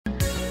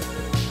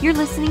You're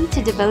listening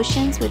to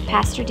Devotions with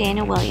Pastor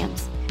Daniel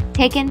Williams,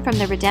 taken from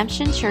the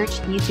Redemption Church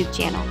YouTube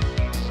channel.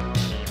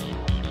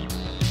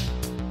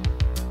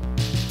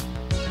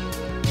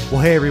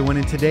 Well, hey everyone,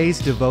 in today's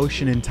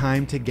devotion and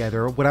time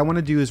together, what I want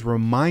to do is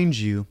remind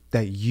you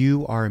that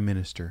you are a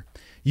minister.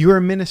 You are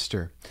a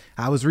minister.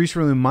 I was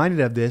recently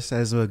reminded of this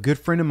as a good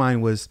friend of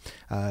mine was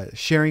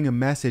sharing a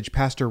message,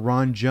 Pastor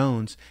Ron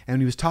Jones,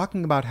 and he was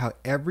talking about how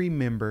every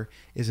member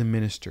is a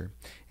minister.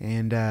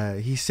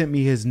 And he sent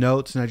me his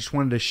notes, and I just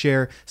wanted to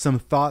share some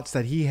thoughts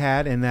that he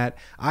had and that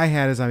I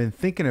had as I've been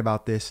thinking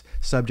about this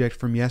subject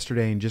from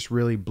yesterday and just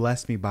really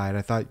blessed me by it.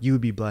 I thought you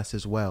would be blessed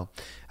as well.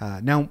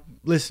 Now,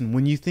 listen,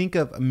 when you think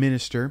of a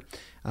minister,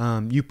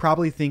 you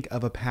probably think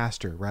of a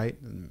pastor, right?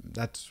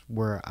 That's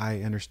where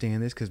I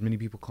understand this because many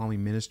people call me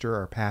minister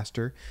or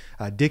pastor.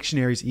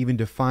 Dictionaries even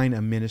define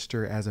a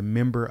minister as a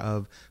member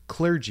of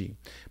clergy.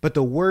 But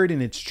the word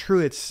in its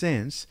truest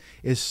sense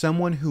is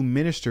someone who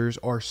ministers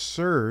or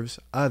serves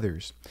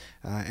others.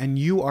 And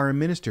you are a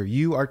minister.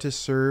 You are to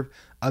serve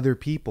other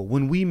people.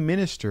 When we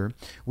minister,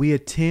 we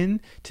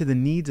attend to the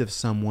needs of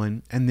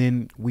someone and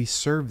then we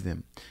serve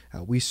them.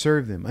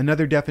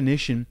 Another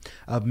definition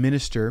of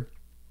minister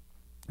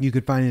you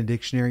could find in a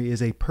dictionary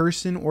is a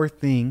person or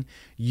thing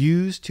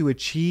used to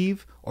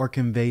achieve or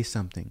convey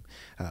something.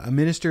 A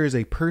minister is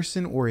a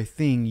person or a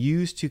thing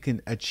used to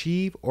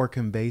achieve or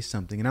convey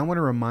something. And I want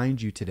to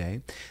remind you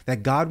today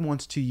that God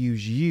wants to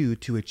use you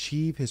to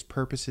achieve his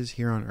purposes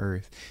here on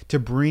earth, to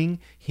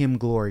bring him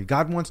glory.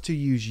 God wants to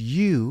use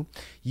you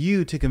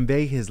to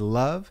convey his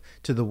love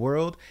to the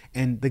world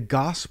and the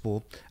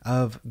gospel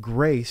of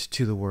grace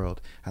to the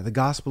world, the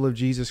gospel of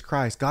Jesus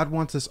Christ. God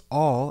wants us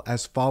all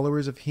as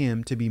followers of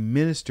him to be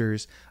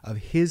ministers of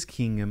his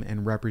kingdom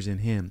and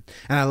represent him.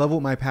 And I love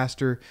what my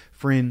pastor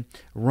friend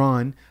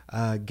Ron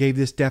gave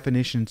this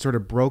definition, sort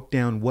of broke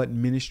down what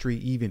ministry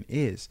even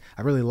is.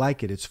 I really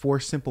like it. It's 4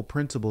 simple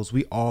principles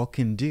we all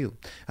can do.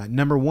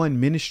 Number 1,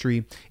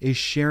 ministry is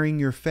sharing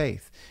your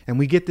faith. And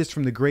we get this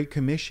from the Great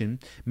Commission,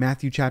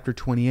 Matthew chapter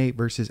 28,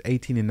 verses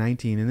 18 and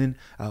 19. And then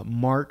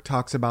Mark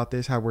talks about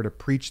this, how we're to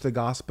preach the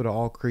gospel to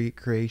all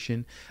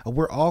creation.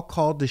 We're all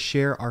called to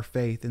share our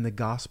faith in the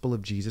gospel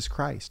of Jesus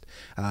Christ.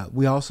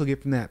 We also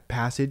get from that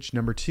passage,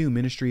 number 2,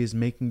 ministry is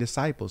making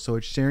disciples. So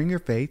it's sharing your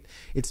faith.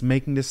 It's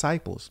making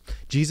disciples.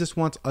 Jesus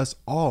wants us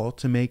all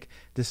to make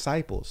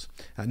disciples.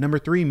 Number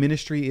 3,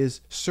 ministry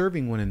is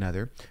serving one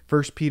another.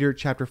 1 Peter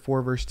chapter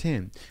 4, verse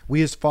 10.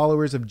 We as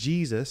followers of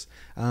Jesus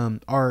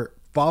are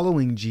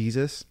following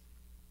Jesus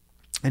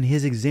and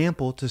his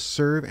example to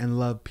serve and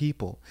love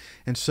people.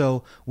 And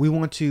so we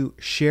want to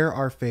share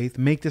our faith,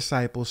 make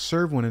disciples,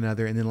 serve one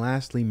another. And then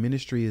lastly,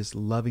 ministry is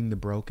loving the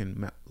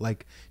broken,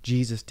 like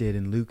Jesus did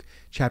in Luke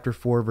chapter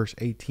 4, verse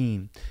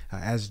 18.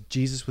 As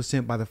Jesus was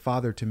sent by the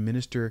Father to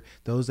minister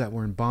those that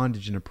were in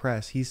bondage and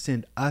oppressed, he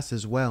sent us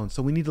as well. And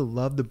so we need to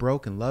love the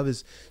broken. Love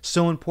is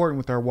so important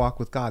with our walk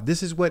with God.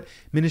 This is what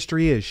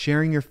ministry is: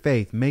 sharing your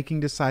faith, making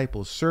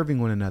disciples, serving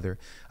one another,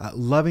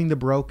 loving the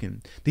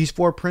broken. These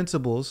 4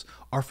 principles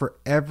are for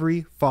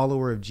every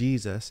follower of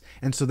Jesus.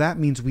 And so that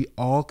means we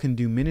all can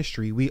do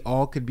ministry. We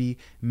all could be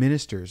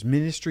ministers.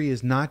 Ministry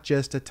is not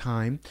just a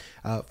time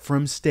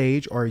from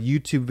stage or a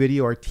YouTube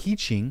video or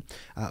teaching,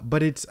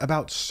 but it's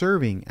about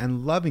serving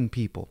and loving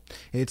people.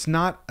 It's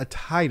not a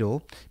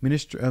title.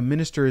 A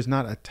minister is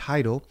not a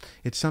title.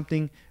 It's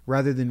something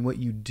rather than what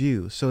you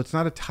do. So it's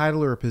not a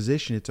title or a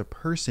position. It's a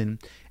person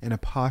and a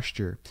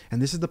posture.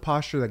 And this is the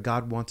posture that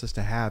God wants us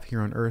to have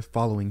here on earth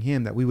following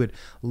him, that we would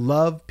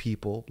love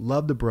people,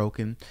 love the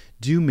broken,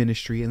 do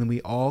ministry, and then we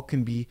all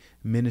can be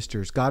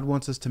ministers. God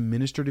wants us to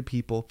minister to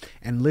people.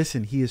 And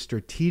listen, he has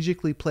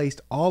strategically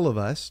placed all of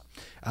us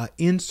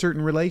in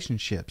certain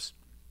relationships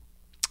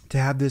to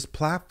have this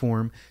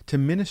platform to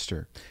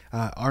minister in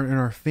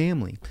our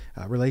family,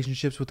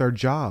 relationships with our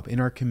job, in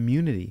our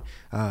community.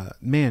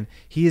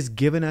 He has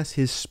given us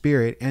his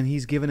spirit and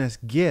he's given us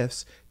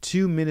gifts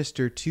to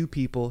minister to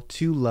people,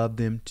 to love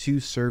them, to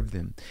serve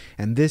them.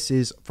 And this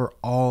is for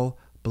all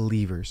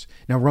believers.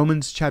 Now,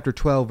 Romans chapter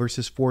 12,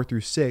 verses 4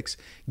 through 6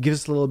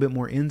 gives us a little bit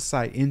more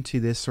insight into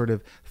this sort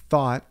of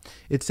thought.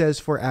 It says,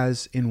 "For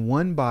as in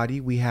one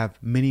body we have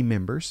many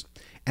members,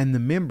 and the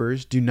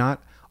members do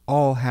not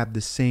all have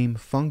the same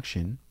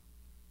function,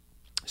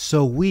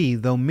 so we,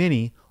 though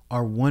many,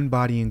 are one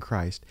body in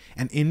Christ,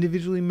 and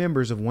individually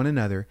members of one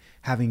another,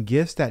 having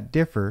gifts that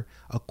differ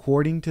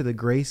according to the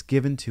grace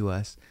given to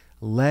us,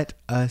 let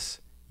us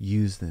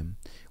use them."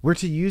 We're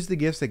to use the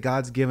gifts that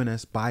God's given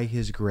us by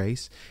his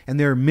grace, and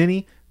there are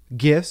many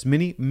gifts,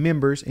 many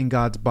members in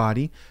God's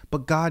body,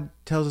 but God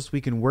tells us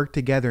we can work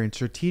together and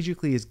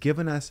strategically has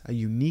given us a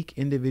unique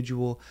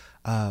individual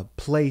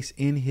place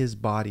in his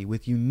body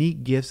with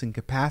unique gifts and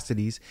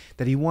capacities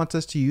that he wants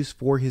us to use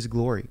for his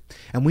glory.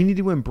 And we need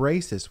to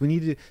embrace this. We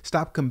need to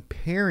stop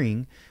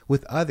comparing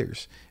with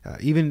others.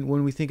 Even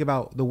when we think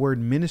about the word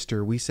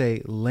minister, we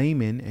say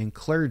layman and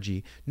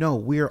clergy. No,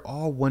 we are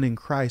all one in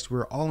Christ.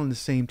 We're all on the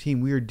same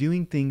team. We are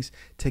doing things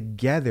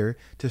together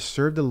to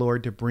serve the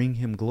Lord, to bring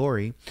him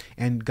glory.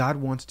 And God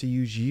wants to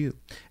use you.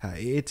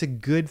 It's a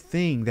good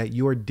thing that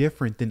you're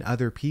different than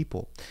other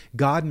people.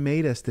 God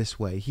made us this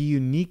way. He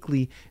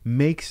uniquely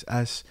makes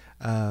us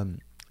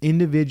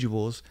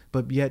individuals,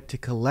 but yet to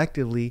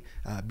collectively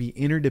be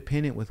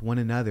interdependent with one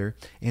another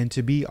and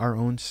to be our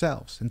own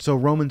selves. And so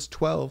Romans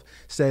 12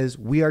 says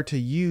we are to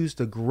use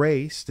the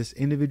grace, this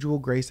individual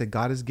grace that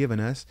God has given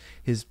us,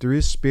 through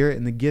His Spirit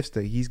and the gifts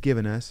that He's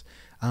given us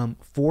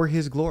for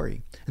His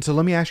glory. And so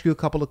let me ask you a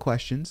couple of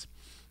questions,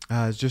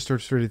 just to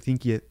sort of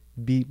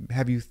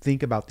have you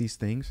think about these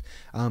things.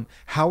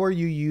 How are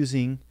you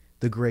using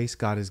the grace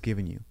God has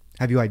given you?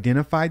 Have you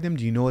identified them?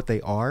 Do you know what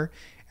they are?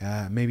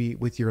 Maybe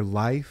with your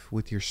life,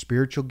 with your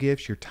spiritual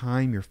gifts, your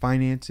time, your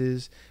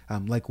finances,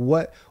 like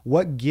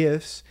what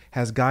gifts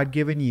has God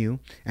given you,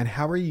 and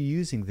how are you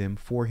using them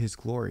for His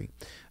glory?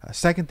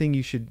 Second thing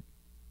you should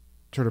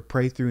sort of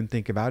pray through and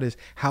think about is,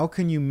 how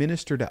can you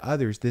minister to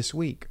others this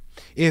week?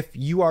 If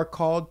you are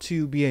called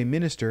to be a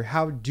minister,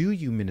 how do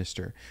you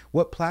minister?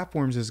 What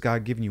platforms has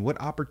God given you? What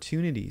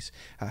opportunities?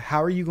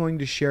 How are you going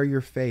to share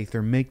your faith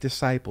or make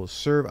disciples,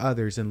 serve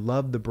others, and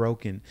love the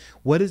broken?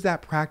 What does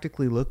that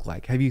practically look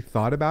like? Have you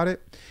thought about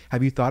it?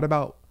 Have you thought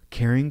about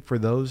caring for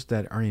those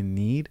that are in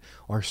need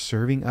or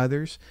serving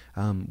others?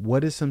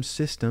 What is some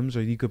systems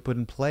or you could put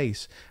in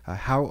place?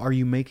 How are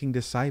you making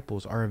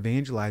disciples or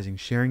evangelizing,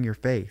 sharing your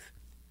faith?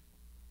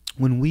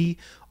 When we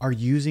are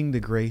using the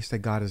grace that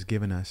God has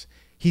given us,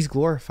 He's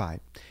glorified.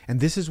 And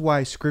this is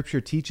why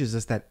Scripture teaches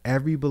us that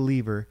every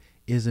believer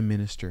is a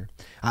minister.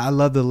 I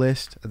love the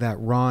list that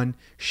Ron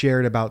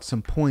shared about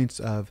some points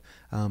of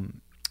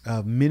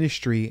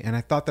ministry, and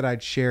I thought that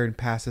I'd share and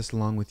pass this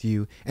along with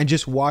you and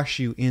just wash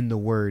you in the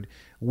Word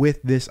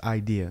with this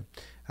idea.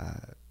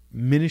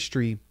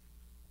 Ministry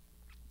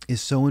is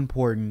so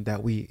important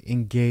that we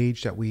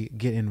engage, that we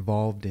get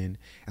involved in,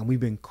 and we've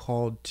been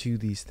called to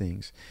these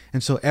things.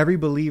 And so every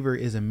believer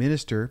is a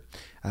minister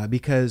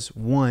because,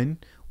 one,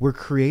 we're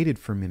created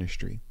for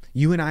ministry.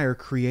 You and I are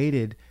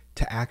created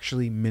to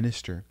actually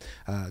minister.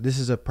 This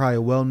is probably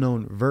a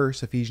well-known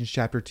verse, Ephesians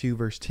chapter 2,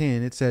 verse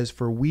 10. It says,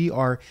 "For we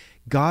are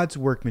God's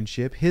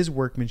workmanship, His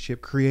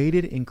workmanship,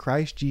 created in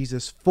Christ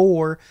Jesus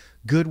for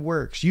good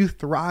works." You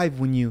thrive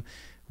when you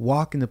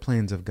walk in the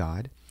plans of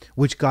God,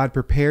 which God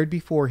prepared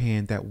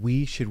beforehand that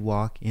we should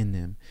walk in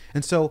them.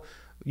 And so,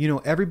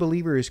 every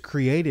believer is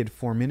created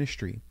for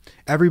ministry.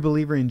 Every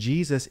believer in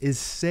Jesus is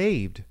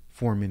saved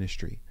for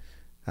ministry.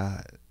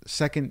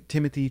 2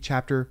 Timothy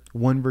chapter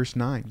 1, verse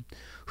 9.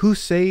 Who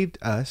saved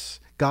us?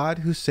 God,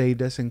 who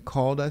saved us and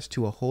called us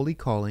to a holy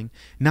calling,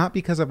 not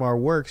because of our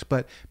works,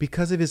 but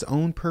because of His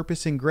own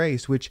purpose and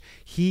grace, which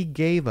He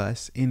gave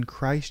us in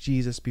Christ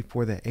Jesus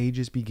before the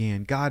ages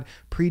began. God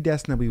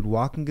predestined that we would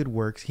walk in good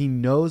works. He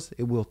knows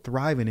it will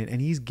thrive in it,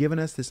 and He's given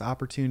us this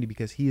opportunity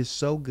because He is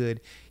so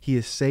good. He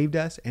has saved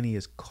us, and He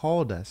has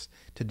called us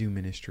to do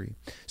ministry.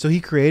 So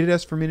He created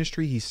us for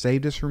ministry, He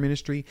saved us for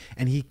ministry,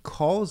 and He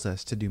calls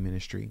us to do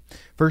ministry.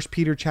 1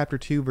 Peter chapter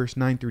 2, verse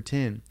 9 through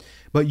 10.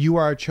 But you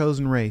are a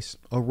chosen race,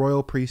 a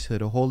royal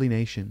priesthood, a holy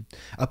nation,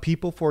 a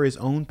people for His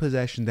own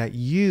possession, that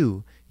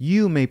you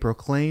may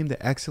proclaim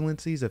the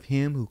excellencies of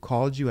Him who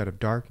called you out of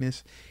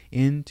darkness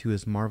into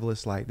His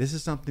marvelous light. This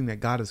is something that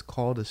God has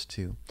called us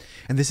to.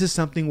 And this is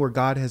something where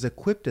God has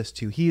equipped us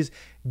to. He has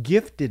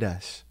gifted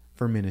us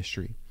for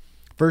ministry.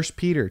 1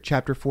 Peter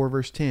chapter 4,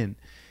 verse 10.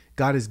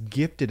 God has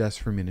gifted us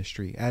for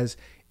ministry. As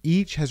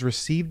each has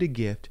received a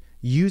gift,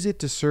 use it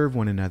to serve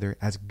one another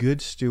as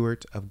good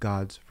stewards of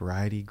God's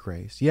variety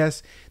grace.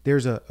 Yes,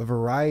 there's a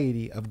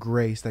variety of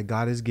grace that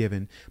God has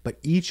given, but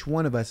each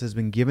one of us has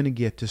been given a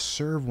gift to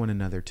serve one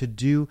another, to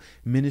do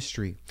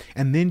ministry.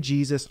 And then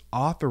Jesus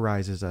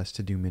authorizes us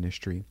to do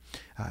ministry.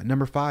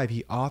 Number 5,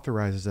 He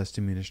authorizes us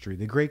to ministry.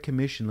 The Great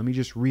Commission, let me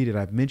just read it.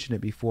 I've mentioned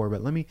it before,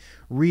 but let me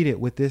read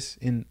it with this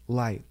in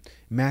light.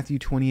 Matthew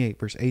 28,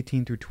 verse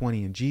 18 through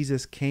 20. And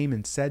Jesus came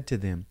and said to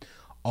them,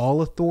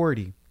 "All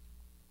authority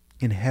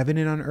in heaven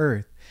and on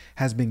earth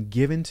has been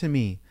given to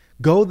me.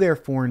 Go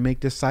therefore and make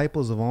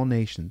disciples of all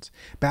nations,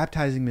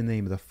 baptizing them in the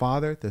name of the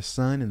Father, the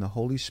Son, and the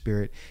Holy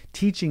Spirit,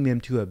 teaching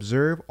them to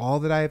observe all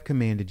that I have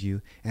commanded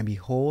you. And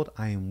behold,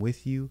 I am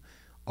with you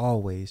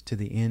always to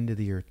the end of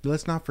the earth."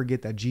 Let's not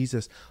forget that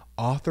Jesus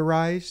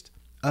authorized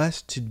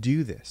us to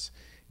do this.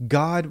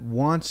 God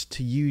wants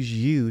to use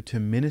you to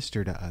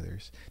minister to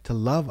others, to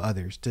love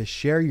others, to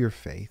share your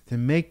faith, to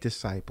make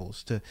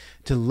disciples, to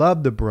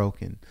love the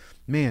broken,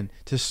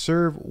 to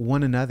serve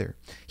one another.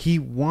 He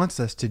wants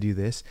us to do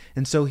this.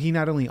 And so He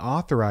not only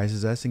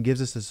authorizes us and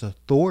gives us this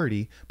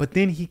authority, but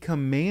then He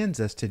commands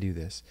us to do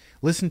this.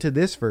 Listen to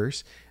this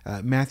verse,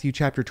 Matthew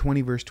chapter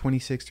 20, verse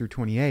 26 through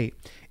 28.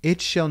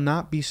 "It shall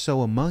not be so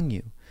among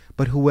you,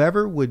 but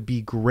whoever would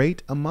be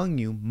great among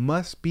you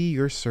must be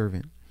your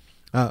servant.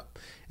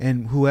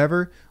 And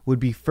whoever would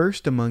be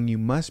first among you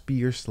must be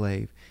your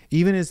slave,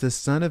 even as the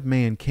Son of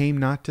Man came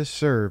not to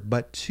serve,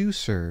 but to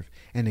serve,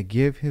 and to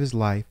give His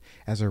life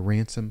as a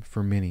ransom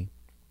for many."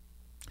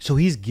 So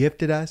He's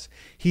gifted us.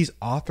 He's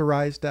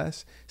authorized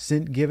us,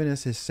 given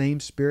us His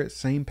same Spirit,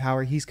 same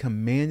power. He's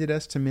commanded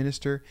us to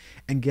minister.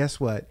 And guess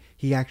what?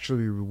 He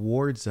actually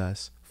rewards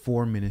us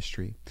for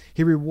ministry.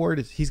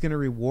 He's going to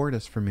reward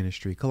us for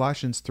ministry.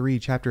 Colossians 3,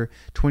 chapter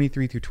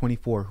 23 through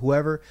 24.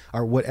 Whoever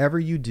or whatever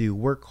you do,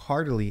 work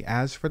heartily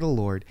as for the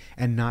Lord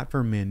and not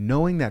for men,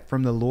 knowing that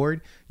from the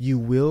Lord you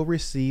will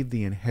receive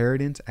the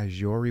inheritance as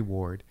your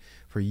reward,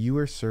 for you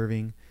are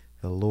serving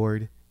the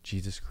Lord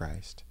Jesus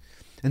Christ.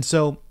 And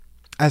so,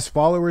 as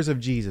followers of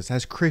Jesus,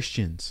 as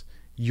Christians,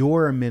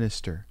 you're a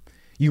minister.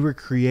 You were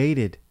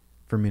created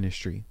for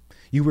ministry.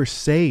 You were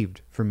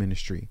saved for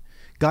ministry.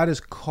 God has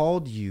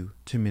called you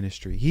to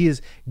ministry. He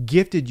has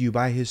gifted you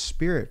by His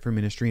Spirit for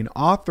ministry and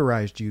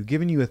authorized you,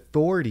 given you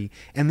authority,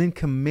 and then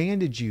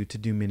commanded you to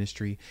do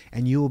ministry,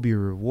 and you will be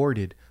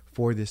rewarded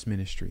for this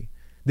ministry.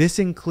 This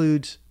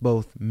includes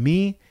both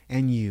me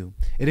and you.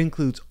 It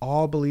includes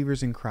all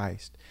believers in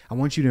Christ. I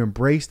want you to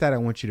embrace that. I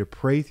want you to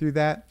pray through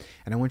that.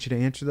 And I want you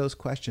to answer those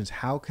questions.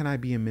 How can I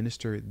be a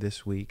minister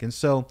this week? And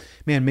so,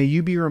 man, may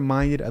you be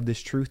reminded of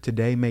this truth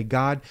today. May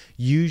God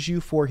use you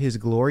for His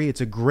glory.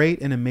 It's a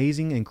great and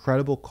amazing,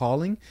 incredible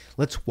calling.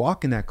 Let's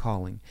walk in that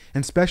calling.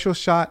 And special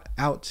shout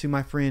out to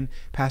my friend,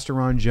 Pastor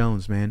Ron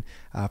Jones, man,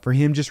 for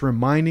him just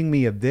reminding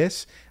me of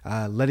this,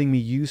 letting me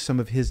use some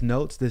of his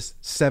notes, this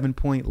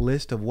 7-point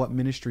list of what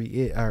ministry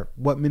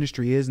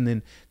is, and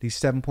then these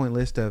 7-point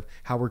list of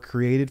how we're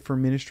created for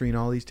ministry and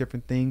all these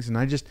different things. And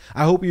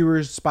I hope you were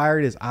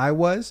inspired as I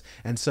was.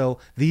 And so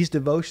these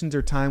devotions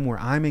are time where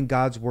I'm in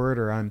God's Word,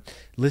 or I'm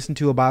listening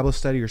to a Bible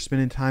study, or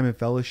spending time in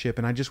fellowship,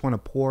 and I just want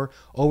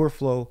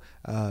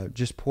to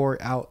just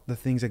pour out the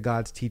things that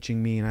God's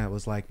teaching me. And I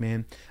was like,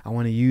 man, I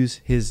want to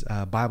use his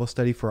Bible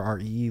study for our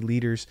EE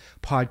Leaders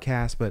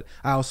podcast, but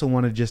I also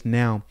want to just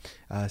now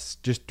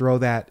just throw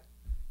that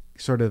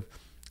sort of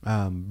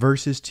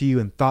verses to you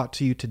and thought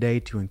to you today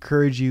to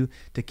encourage you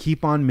to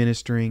keep on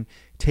ministering,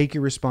 take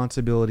your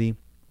responsibility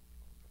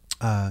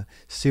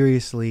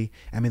seriously,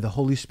 and may the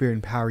Holy Spirit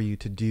empower you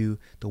to do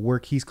the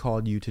work He's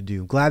called you to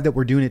do. Glad that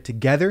we're doing it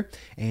together,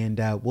 and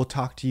we'll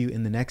talk to you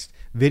in the next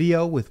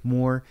video with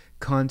more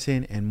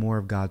content and more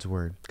of God's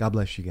Word. God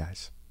bless you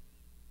guys.